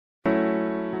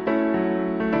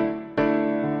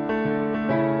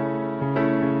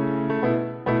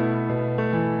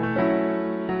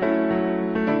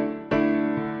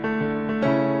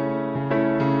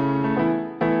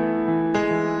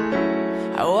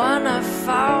wanna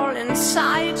fall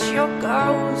inside your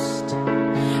ghost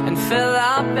and fill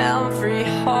up every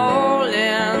hole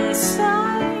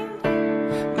inside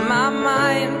my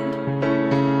mind.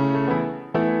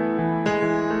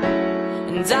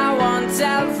 And I want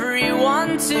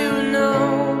everyone to know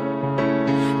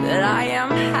that I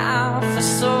am half a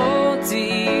soul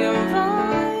divided.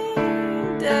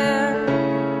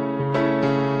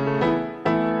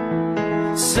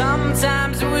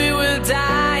 Sometimes we will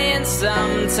die and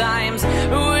sometimes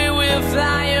we will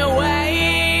fly away.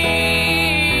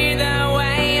 The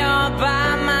way you're by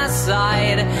my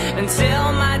side until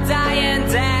my dying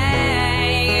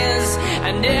days.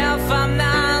 And if I'm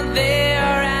not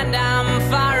there and I'm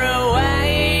far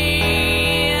away,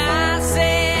 I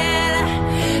said,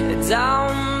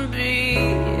 don't be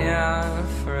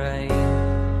afraid.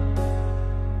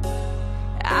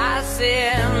 I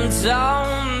said,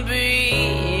 don't be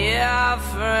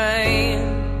afraid.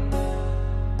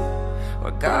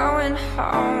 We're going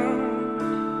home.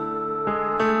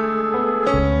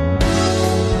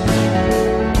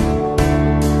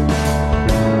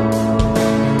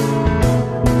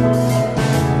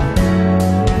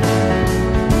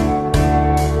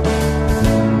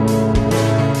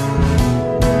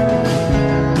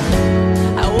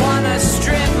 I wanna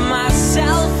strip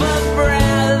myself of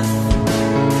breath,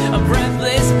 a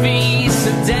breathless piece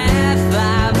of death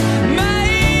I've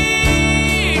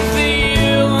made for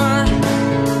you.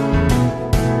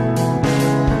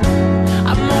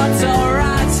 A mortal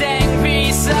rotting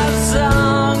piece of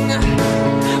song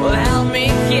will help me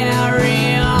carry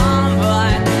on,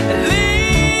 but it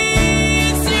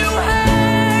leaves you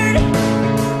hurt.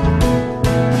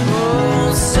 Oh,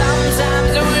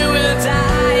 sometimes we will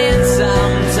die and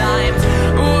sometimes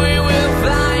we will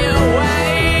fly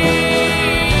away.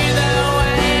 The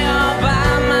way you're by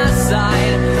my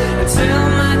side until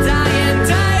my dying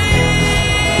days.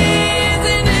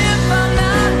 And if I'm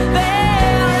not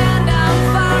there and I'm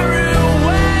far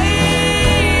away,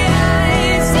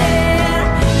 I said,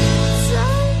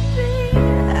 don't be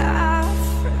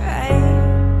afraid.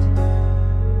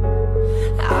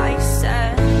 I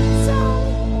said,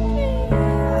 don't be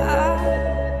afraid.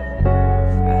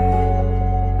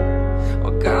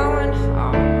 We're going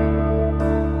home.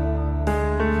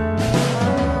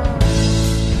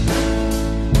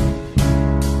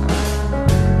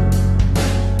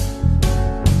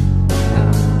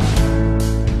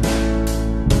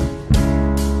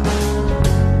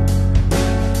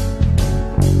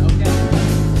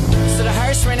 So the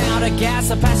hearse ran out of gas,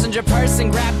 a passenger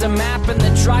person grabbed a map, and the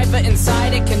driver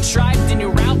inside it contrived a new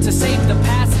route to save the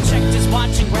past. Checked his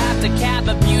watch and grabbed a cab,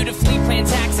 a beautifully planned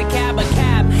taxi cab. A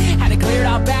cab had it cleared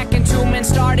out back, and two men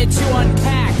started to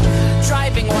unpack.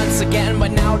 Driving once again,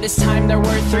 but now this time there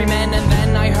were three men. And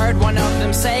then I heard one of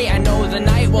them say, I know the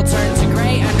night will turn to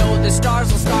gray, I know the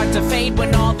stars will start to fade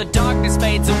when all the darkness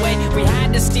fades away. We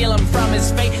had to steal him from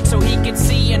his fate so he could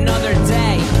see another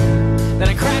day. Then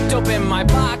I cracked open my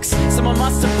box, someone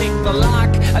must have picked the lock.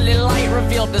 A little light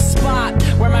revealed the spot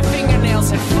where my fingernails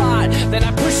had fought. Then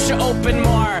I pushed it open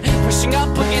more, pushing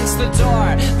up against the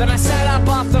door. Then I sat up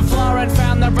off the floor and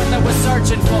found the breath I was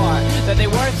searching for. That they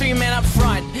were three men up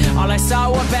front, all I saw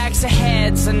were backs of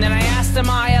heads. And then I asked, am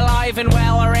I alive and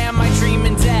well, or am I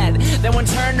dreaming dead? Then one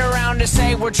turned around to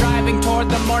say, we're driving toward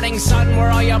the morning sun, where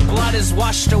all your blood is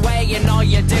washed away and all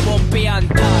you did will be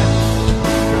undone.